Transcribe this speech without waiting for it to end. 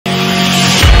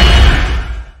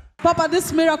Papa,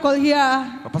 this miracle here,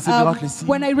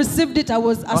 when I received it, I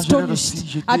was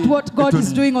astonished at what God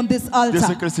is doing on this altar.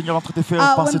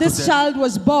 When this child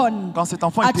was born,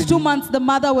 at 2 months, the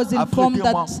mother was informed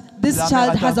that this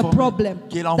child has a problem,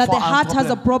 that the heart has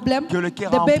a problem.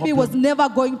 The baby was never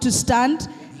going to stand.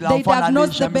 They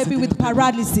diagnosed the baby with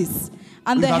paralysis,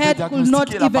 and the head could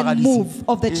not even move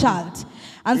of the child.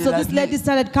 And so this lady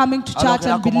started coming to church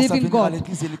and believing God.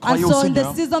 And so in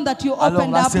the season that you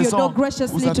opened up your door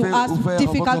graciously to us with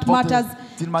difficult matters,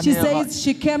 she says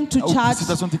she came to church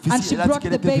and she brought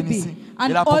the baby.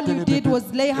 And all you did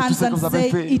was lay hands and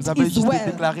say, it is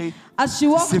well. As she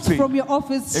walked from your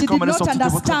office, she did not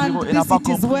understand this it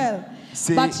is well.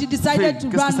 But she decided to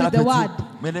run with the word.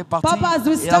 Papa, as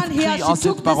we stand here, she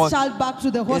took this child back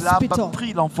to the hospital.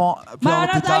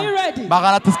 Maranatha, are you ready?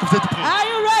 Maranatha, est-ce que vous êtes prêts? Are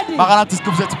you ready? Maranatha, est-ce que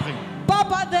vous êtes prêts?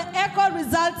 Papa, the echo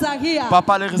results are here.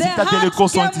 Papa, les résultats de l'écho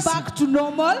sont ici. Back to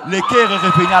normal. Le cœur est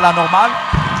revenu à la normale.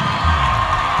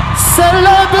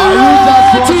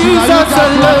 Celebrate Jesus,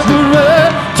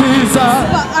 celebrate Jesus.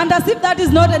 And as if that is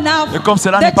not enough, et comme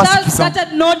cela n'est pas suffisant, the child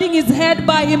started nodding his head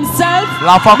by himself.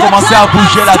 L'enfant commençait à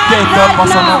bouger la tête par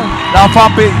soi-même. L'enfant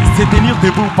peut se tenir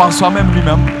debout par soi-même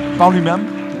par lui-même.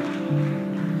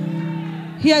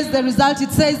 Here's the result.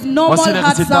 It says normal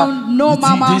heart sound, no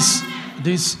mama.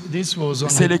 This was on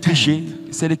c'est les clichés.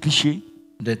 C'est les clichés.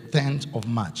 The 10th of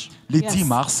March. Le 10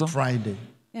 mars. Friday.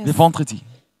 Le vendredi.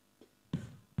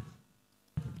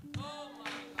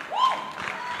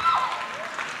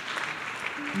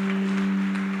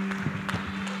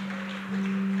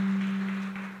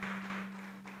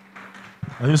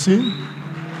 Are you seeing?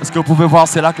 Est-ce que vous pouvez voir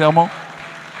cela clairement?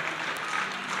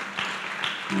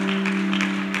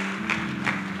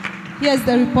 Here's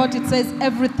the report. It says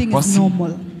everything is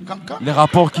normal. Le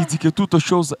rapport qui dit que toute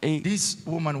chose est. This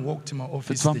woman walked in my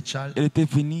office. Cette femme, elle était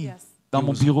venue dans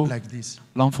mon bureau.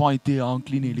 L'enfant était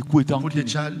incliné, les coups étaient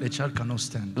inclinés.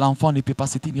 L'enfant ne peut pas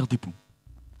se tenir debout.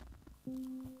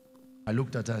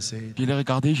 Je l'ai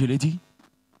regardé, je l'ai dit.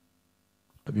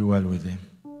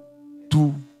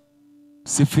 Tout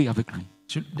s'est fait avec lui.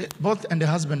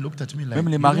 Même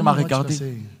le mari m'a regardé.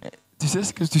 Tu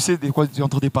sais de quoi tu es en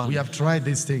train de parler.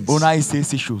 On a essayé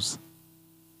ces choses.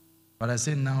 Mais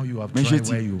je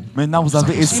dis, maintenant vous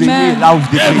avez essayé là où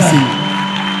vous devez essayer.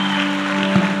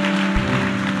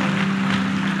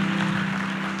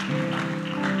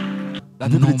 La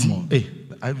Bible dit.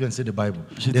 I even said the Bible.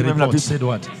 The report said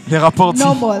what? Les rapports disent.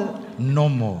 Normal.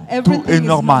 Tout est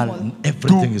normal.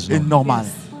 Tout est normal.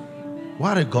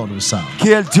 What a God we serve.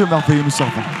 Quel Dieu merveilleux nous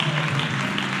servons.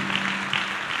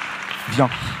 Viens.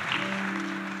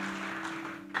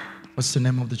 What's the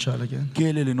name of the child again?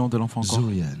 Quel est le nom de l'enfant encore?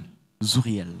 Zuriel.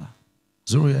 Zuriel.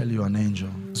 Zuriel, you are an angel.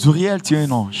 Zuriel, tu es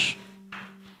un ange.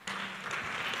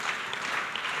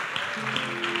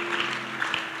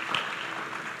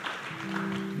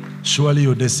 Surely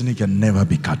your destiny can never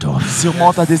be cut off.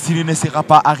 Sûrement ta destinée ne sera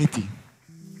pas arrêtée.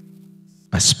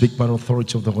 I speak by the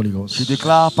authority of the Holy Ghost. Je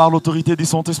déclare par l'autorité du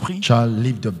Saint-Esprit. Child,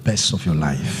 live the best of your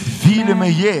life. Vis le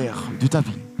meilleur de ta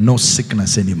vie. No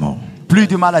sickness anymore. Plus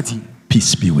de maladie.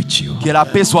 Peace be with you. Que la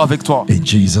paix soit avec toi. In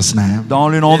Jesus' name. Dans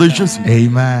le nom de Jésus.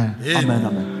 Amen. Amen.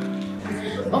 Amen.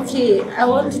 Okay, I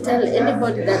want to tell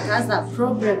anybody that has a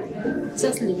problem,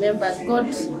 just remember God,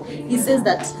 He says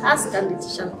that ask and it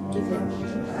shall be given.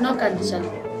 Knock and it shall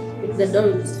be, the door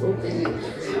is open.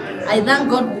 I thank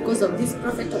God because of this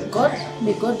prophet of God.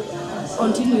 May God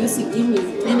continue using him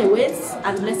in many ways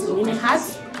and bless in many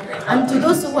hearts. And to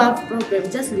those who have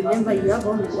problems, just remember you have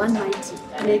only one mighty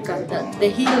maker, the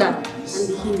healer and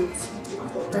the healed.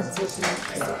 That's it.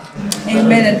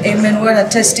 Amen and amen. What a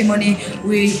testimony.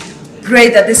 We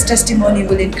pray that this testimony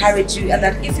will encourage you and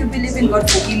that if you believe in God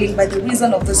for healing, by the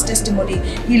reason of this testimony,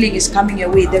 healing is coming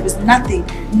your way. There is nothing,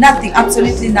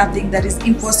 absolutely nothing that is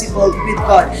impossible with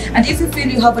God. And if you feel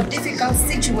you have a difficult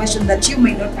situation that you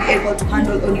may not be able to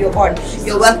handle on your own,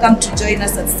 you're welcome to join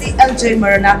us at CLJ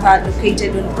Maranatha,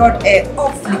 located on Broad Air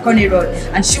off Likoni Road.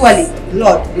 And surely,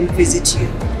 Lord will visit you.